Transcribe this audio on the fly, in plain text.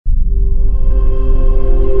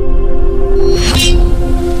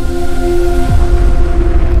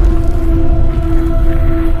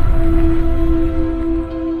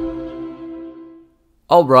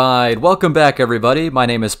Alright, welcome back everybody. My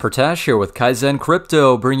name is Pratash here with Kaizen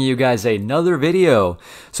Crypto, bringing you guys another video.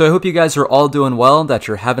 So I hope you guys are all doing well, that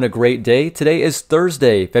you're having a great day. Today is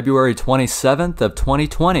Thursday, February 27th of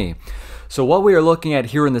 2020. So what we are looking at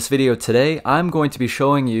here in this video today, I'm going to be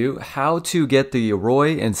showing you how to get the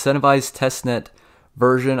Yoroi Incentivized Testnet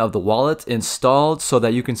version of the wallet installed so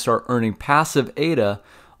that you can start earning passive ADA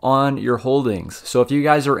on your holdings. So if you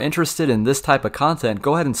guys are interested in this type of content,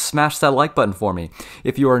 go ahead and smash that like button for me.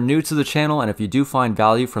 If you are new to the channel and if you do find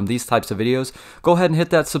value from these types of videos, go ahead and hit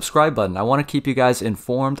that subscribe button. I want to keep you guys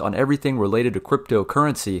informed on everything related to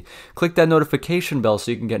cryptocurrency. Click that notification bell so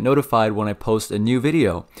you can get notified when I post a new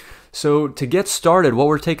video. So to get started, what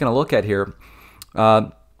we're taking a look at here,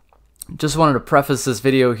 just wanted to preface this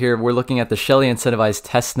video here. We're looking at the Shelley Incentivized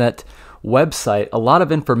Testnet website. A lot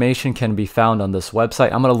of information can be found on this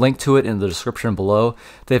website. I'm going to link to it in the description below.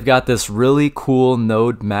 They've got this really cool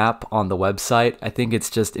node map on the website. I think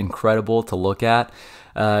it's just incredible to look at.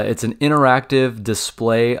 It's an interactive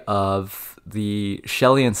display of the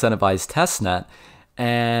Shelley Incentivized Testnet,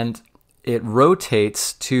 and it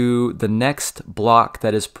rotates to the next block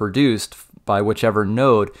that is produced by whichever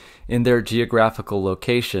node in their geographical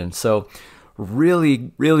location. So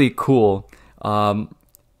really, really cool.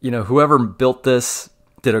 Whoever built this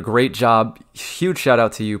did a great job. Huge shout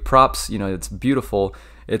out to you. Props. It's beautiful.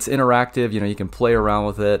 It's interactive. You can play around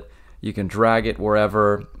with it. You can drag it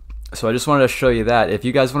wherever. So I just wanted to show you that. If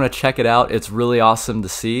you guys want to check it out, it's really awesome to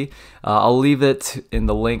see. I'll leave it in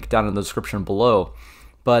the link down in the description below.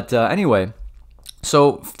 But anyway,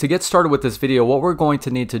 so to get started with this video, what we're going to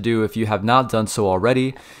need to do, if you have not done so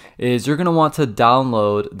already, is you're going to want to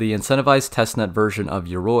download the incentivized testnet version of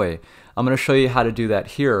Yoroi. I'm going to show you how to do that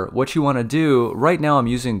here. What you want to do, right now I'm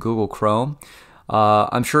using Google Chrome.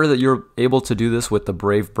 I'm sure that you're able to do this with the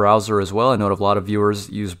Brave browser as well. I know a lot of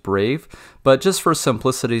viewers use Brave, but just for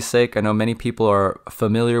simplicity's sake, I know many people are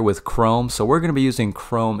familiar with Chrome, so we're going to be using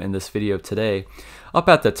Chrome in this video today. Up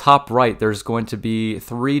at the top right, there's going to be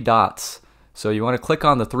 3 dots. So you want to click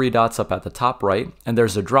on the 3 dots up at the top right, and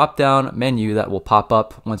there's a drop-down menu that will pop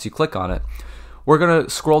up once you click on it. We're going to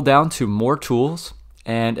scroll down to More Tools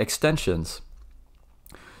and Extensions.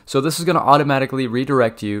 So this is going to automatically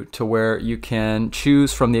redirect you to where you can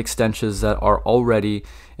choose from the extensions that are already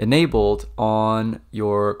enabled on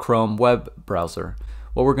your Chrome web browser.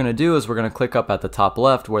 What we're going to do is we're going to click up at the top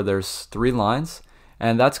left where there's 3 lines,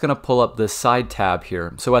 and that's going to pull up this side tab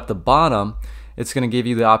here. So at the bottom, it's going to give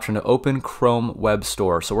you the option to open Chrome Web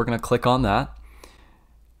Store. So we're going to click on that.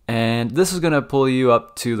 And this is going to pull you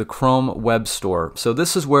up to the Chrome Web Store. So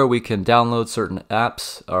this is where we can download certain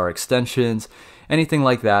apps or extensions, anything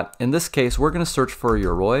like that. In this case, we're going to search for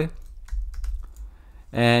Yoroi.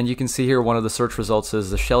 And you can see here one of the search results is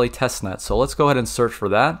the Shelley Testnet. So let's go ahead and search for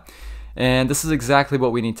that. And this is exactly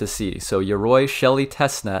what we need to see. So Yoroi Shelley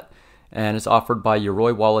Testnet, and it's offered by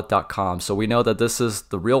YoroiWallet.com. So we know that this is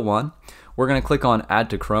the real one. We're going to click on Add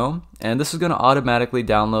to Chrome, and this is going to automatically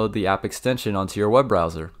download the app extension onto your web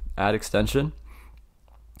browser. Add extension.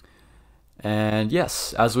 And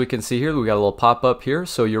yes, as we can see here, we got a little pop-up here.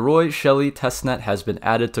 So Yoroi Shelley Testnet has been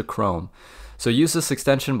added to Chrome. So use this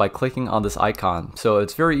extension by clicking on this icon. So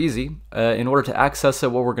it's very easy. In order to access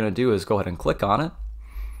it, what we're going to do is go ahead and click on it.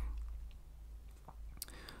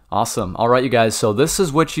 Awesome. All right, you guys, so this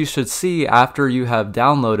is what you should see after you have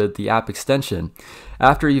downloaded the app extension.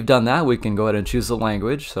 After you've done that, we can go ahead and choose the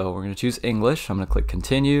language. So we're going to choose English. I'm going to click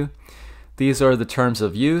Continue. These are the terms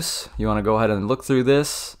of use. You want to go ahead and look through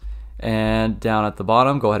this, and down at the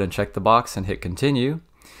bottom, go ahead and check the box and hit Continue.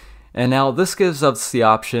 And now this gives us the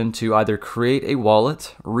option to either create a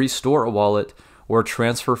wallet, restore a wallet, or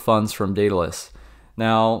transfer funds from Daedalus.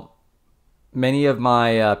 Now, many of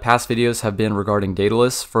my past videos have been regarding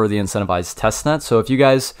Daedalus for the incentivized testnet. So if you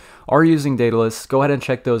guys are using Daedalus, go ahead and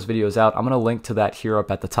check those videos out. I'm going to link to that here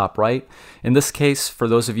up at the top right. In this case, for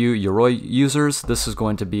those of you Yoroi users, this is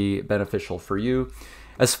going to be beneficial for you.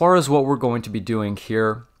 As far as what we're going to be doing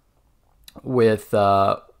here with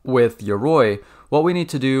Yoroi, what we need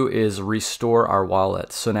to do is restore our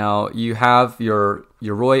wallet. So now you have your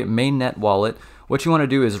Yoroi mainnet wallet. What you want to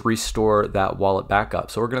do is restore that wallet back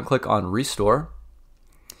up. So we're going to click on Restore.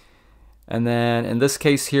 And then in this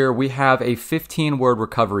case here, we have a 15-word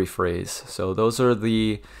recovery phrase. So that's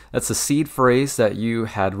the seed phrase that you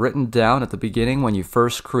had written down at the beginning when you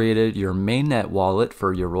first created your mainnet wallet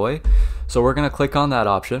for Yoroi. So we're going to click on that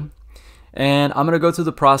option. And I'm going to go through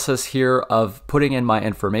the process here of putting in my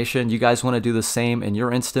information. You guys want to do the same in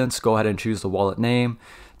your instance. Go ahead and choose the wallet name.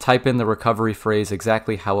 Type in the recovery phrase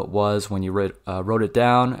exactly how it was when you wrote it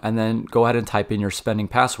down, and then go ahead and type in your spending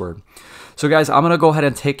password. So guys, I'm going to go ahead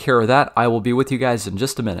and take care of that. I will be with you guys in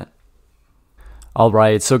just a minute.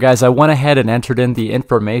 Alright, so guys, I went ahead and entered in the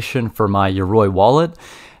information for my Yoroi wallet.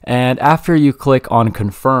 And after you click on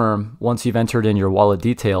confirm, once you've entered in your wallet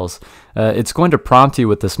details, it's going to prompt you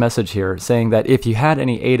with this message here saying that if you had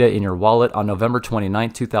any ADA in your wallet on November 29,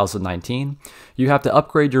 2019, you have to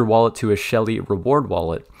upgrade your wallet to a Shelley reward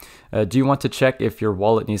wallet. Do you want to check if your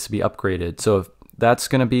wallet needs to be upgraded? So that's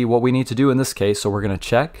going to be what we need to do in this case. So we're going to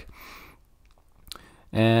check.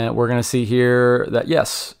 And we're going to see here that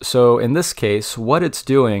yes. So in this case, what it's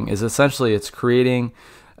doing is essentially it's creating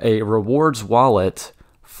a rewards wallet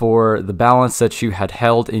for the balance that you had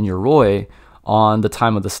held in Yoroi on the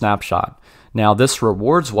time of the snapshot. Now this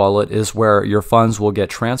rewards wallet is where your funds will get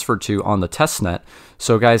transferred to on the testnet.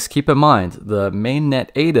 So guys, keep in mind the mainnet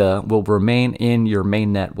ADA will remain in your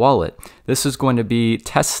mainnet wallet. This is going to be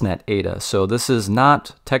testnet ADA. So this is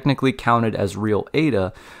not technically counted as real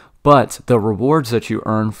ADA, but the rewards that you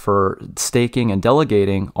earn for staking and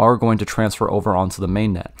delegating are going to transfer over onto the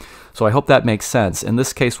mainnet. So I hope that makes sense. In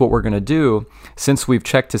this case, what we're going to do, since we've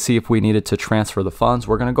checked to see if we needed to transfer the funds,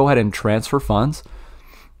 we're going to go ahead and transfer funds.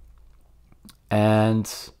 And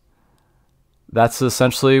that's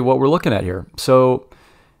essentially what we're looking at here. So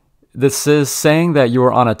this is saying that you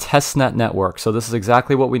are on a testnet network. So this is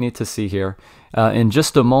exactly what we need to see here. In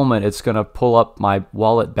just a moment, it's going to pull up my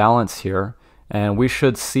wallet balance here. And we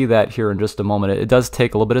should see that here in just a moment. It does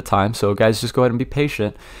take a little bit of time, so guys, just go ahead and be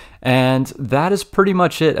patient. And that is pretty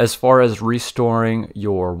much it as far as restoring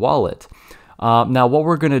your wallet. Now, what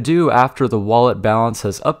we're going to do after the wallet balance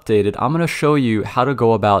has updated, I'm going to show you how to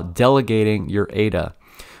go about delegating your ADA.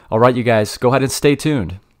 All right, you guys, go ahead and stay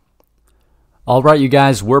tuned. All right, you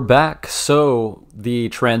guys, we're back. So the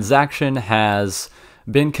transaction has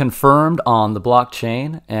been confirmed on the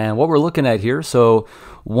blockchain, and what we're looking at here, so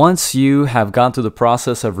once you have gone through the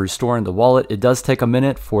process of restoring the wallet, it does take a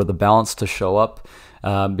minute for the balance to show up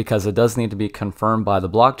because it does need to be confirmed by the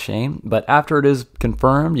blockchain. But after it is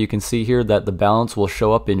confirmed, you can see here that the balance will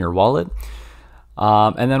show up in your wallet.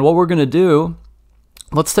 And then what we're going to do,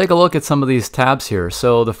 let's take a look at some of these tabs here.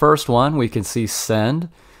 So the first one, we can see send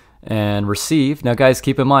and receive. Now guys,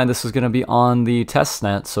 keep in mind this is going to be on the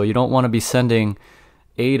testnet, so you don't want to be sending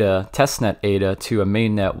ADA, testnet ADA to a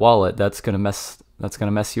mainnet wallet. That's going to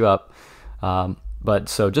mess you up. But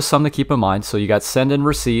so just something to keep in mind. So you got send and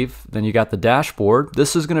receive, then you got the dashboard.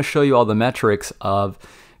 This is going to show you all the metrics of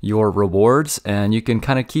your rewards, and you can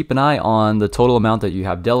kind of keep an eye on the total amount that you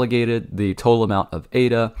have delegated, the total amount of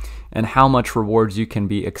ADA, and how much rewards you can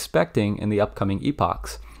be expecting in the upcoming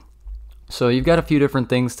epochs. So you've got a few different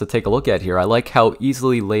things to take a look at here. I like how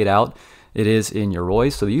easily laid out it is in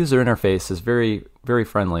Yoroi. So the user interface is very, very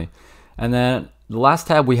friendly. And then the last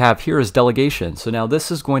tab we have here is delegation. So now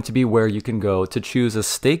this is going to be where you can go to choose a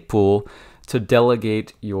stake pool to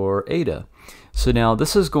delegate your ADA. So now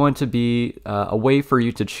this is going to be a way for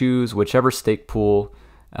you to choose whichever stake pool.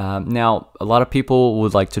 Now a lot of people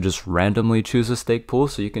would like to just randomly choose a stake pool,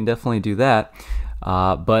 so you can definitely do that.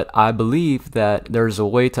 But I believe that there's a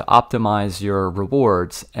way to optimize your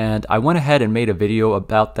rewards, and I went ahead and made a video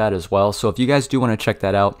about that as well. So if you guys do want to check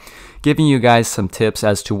that out, giving you guys some tips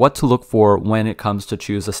as to what to look for when it comes to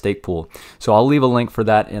choose a stake pool. So I'll leave a link for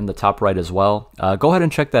that in the top right as well. Go ahead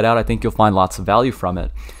and check that out. I think you'll find lots of value from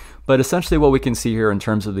it. But essentially what we can see here in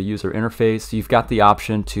terms of the user interface, you've got the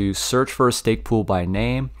option to search for a stake pool by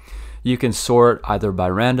name. You can sort either by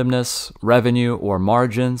randomness, revenue, or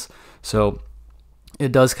margins. So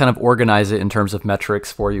it does kind of organize it in terms of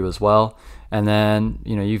metrics for you as well. And then,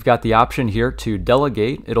 you've got the option here to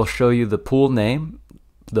delegate. It'll show you the pool name,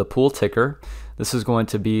 the pool ticker. This is going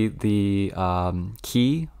to be the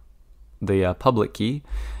key, the public key.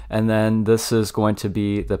 And then this is going to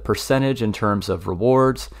be the percentage in terms of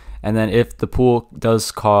rewards. And then if the pool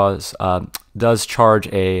does charge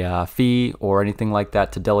a fee or anything like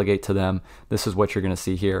that to delegate to them, this is what you're going to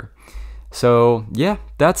see here. So yeah,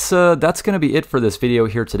 that's going to be it for this video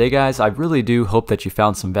here today, guys. I really do hope that you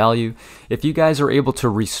found some value. If you guys are able to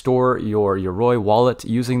restore your Yoroi wallet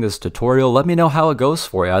using this tutorial, let me know how it goes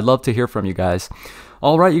for you. I'd love to hear from you guys.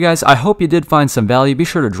 All right, you guys, I hope you did find some value. Be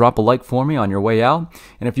sure to drop a like for me on your way out.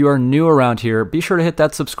 And if you are new around here, be sure to hit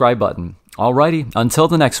that subscribe button. Alrighty, until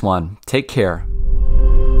the next one, take care.